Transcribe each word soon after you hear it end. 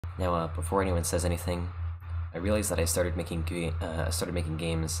Now, before anyone says anything, I realized that I started making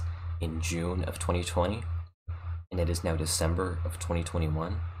games in June of 2020, and it is now December of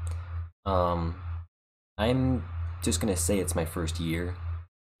 2021. I'm just gonna say it's my first year,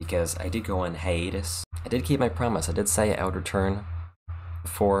 because I did go on hiatus. I did keep my promise. I did say I would return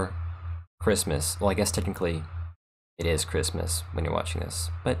before Christmas. Well, I guess technically it is Christmas when you're watching this,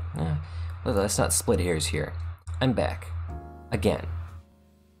 but let's not split hairs here. I'm back. Again.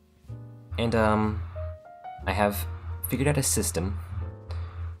 And, I have figured out a system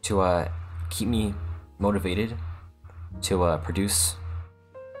to, keep me motivated to, produce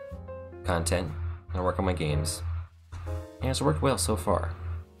content and work on my games. And it's worked well so far.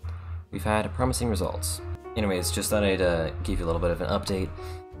 We've had promising results. Anyways, just thought I'd, give you a little bit of an update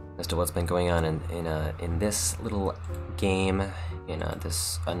as to what's been going on in this little game, in,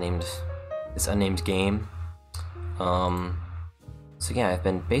 this unnamed game. So yeah, I've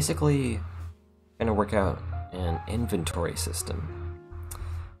been basically trying to work out an inventory system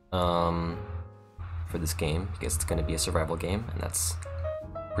for this game, because it's going to be a survival game, and that's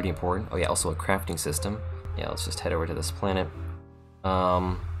pretty important. Oh yeah, also a crafting system. Yeah, let's just head over to this planet.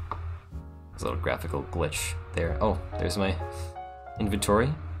 There's a little graphical glitch there. Oh, there's my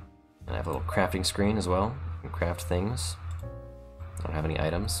inventory. And I have a little crafting screen as well. I can craft things. I don't have any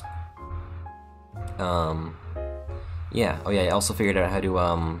items. Yeah, oh yeah, I also figured out how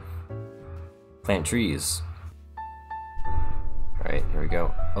to, plant trees. Alright, here we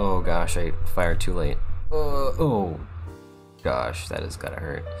go. Oh gosh, I fired too late. Oh gosh, that has gotta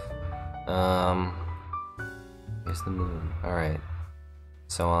hurt. Here's the moon. Alright.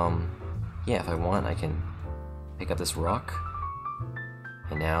 So, yeah, if I want, I can pick up this rock.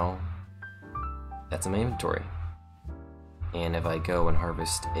 And now, that's in my inventory. And if I go and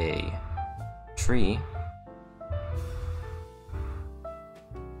harvest a tree,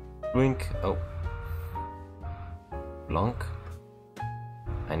 blink, oh, blunk,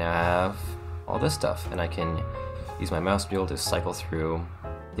 I now have all this stuff, and I can use my mouse wheel to cycle through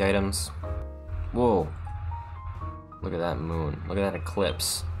the items. Whoa, look at that moon, look at that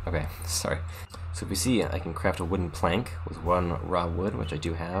eclipse. Okay, sorry. So if we see, I can craft a wooden plank with 1 raw wood, which I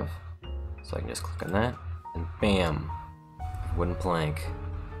do have. So I can just click on that, and bam, wooden plank.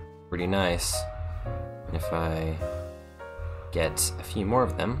 Pretty nice. And if I get a few more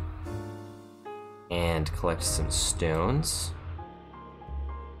of them, and collect some stones.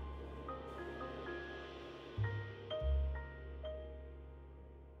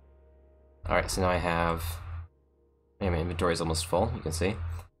 Alright, so now I have, my inventory is almost full, you can see.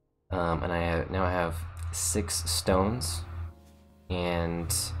 And now I have 6 stones,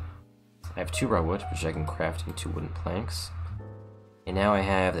 and I have 2 raw wood, which I can craft into wooden planks. And now I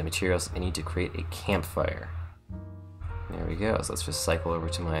have the materials I need to create a campfire. There we go, so let's just cycle over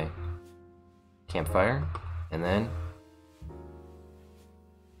to my campfire, and then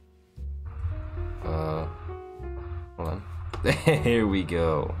hold on. There we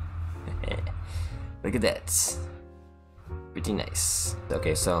go. Look at that. Pretty nice.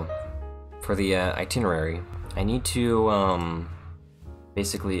 Okay, so for the itinerary, I need to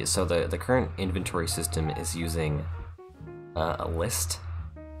basically, so the current inventory system is using a list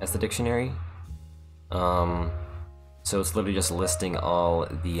as the dictionary. So it's literally just listing all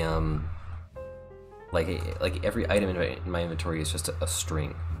the like every item in my inventory is just a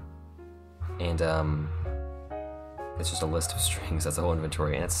string, and it's just a list of strings. That's the whole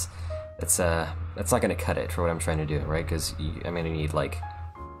inventory, and that's not gonna cut it for what I'm trying to do, right? Because I'm gonna need like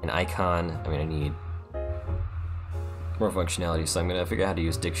an icon. I'm gonna need more functionality, so I'm gonna figure out how to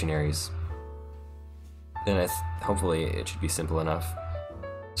use dictionaries. Then hopefully it should be simple enough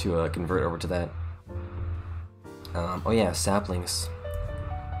to convert over to that. Oh yeah, saplings.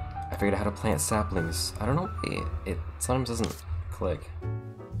 I figured out how to plant saplings. I don't know, it sometimes doesn't click.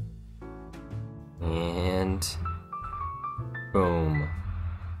 And boom.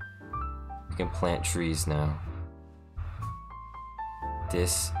 You can plant trees now.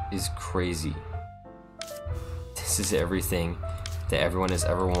 This is crazy. This is everything that everyone has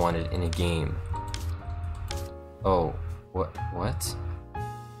ever wanted in a game. Oh, what?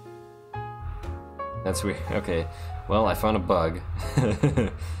 That's weird. Okay, well, I found a bug.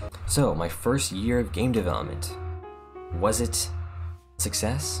 So, my first year of game development. Was it a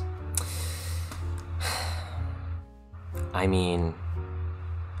success? I mean,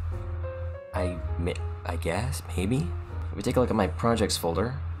 I guess, maybe? If we take a look at my projects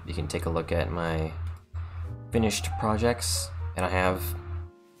folder, you can take a look at my finished projects, and I have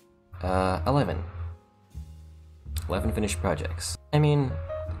 11 finished projects. I mean,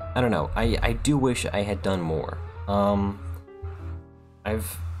 I don't know, I do wish I had done more.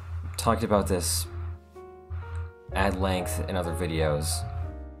 I've talked about this at length in other videos,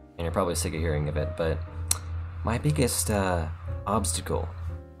 and you're probably sick of hearing of it, but my biggest obstacle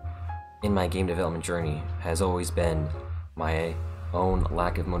in my game development journey has always been my own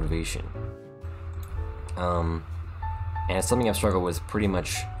lack of motivation. And it's something I've struggled with pretty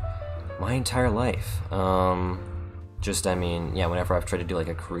much my entire life. I mean, yeah, whenever I've tried to do like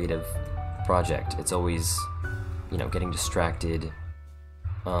a creative project, it's always, you know, getting distracted,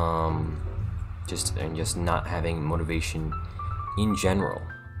 just not having motivation in general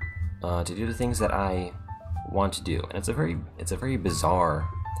to do the things that I want to do. And it's a very bizarre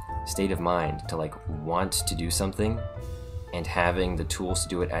state of mind to like want to do something and having the tools to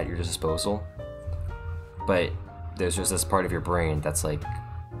do it at your disposal, but there's just this part of your brain that's like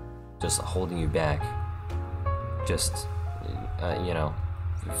just holding you back, just you know,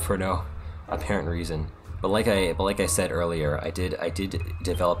 for no apparent reason. But like I said earlier, I did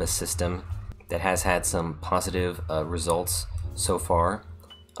develop a system that has had some positive results so far.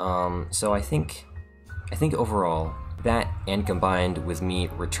 So I think overall, that, and combined with me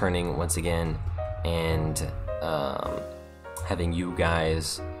returning once again and having you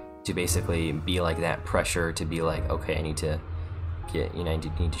guys to basically be like that pressure to be like, okay, I need to get, you know, I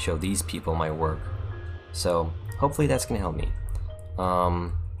need to show these people my work. So hopefully that's gonna help me.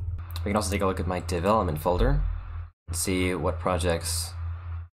 We can also take a look at my development folder and see what projects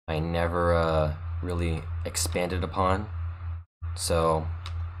I never really expanded upon. So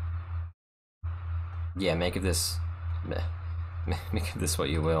yeah, make of this what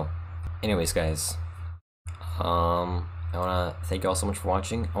you will. Anyways, guys, I want to thank you all so much for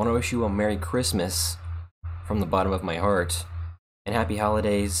watching. I want to wish you a Merry Christmas from the bottom of my heart, and Happy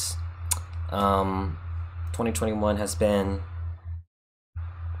Holidays. 2021 has been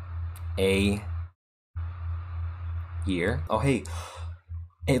a year. Oh hey,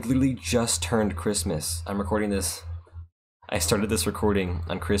 it literally just turned Christmas. I'm recording this. I started this recording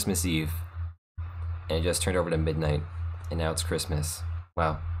on Christmas Eve, and it just turned over to midnight, and now it's Christmas.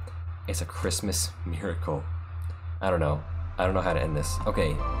 Wow, it's a Christmas miracle. I don't know how to end this.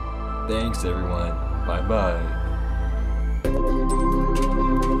 Okay, thanks everyone. Bye bye.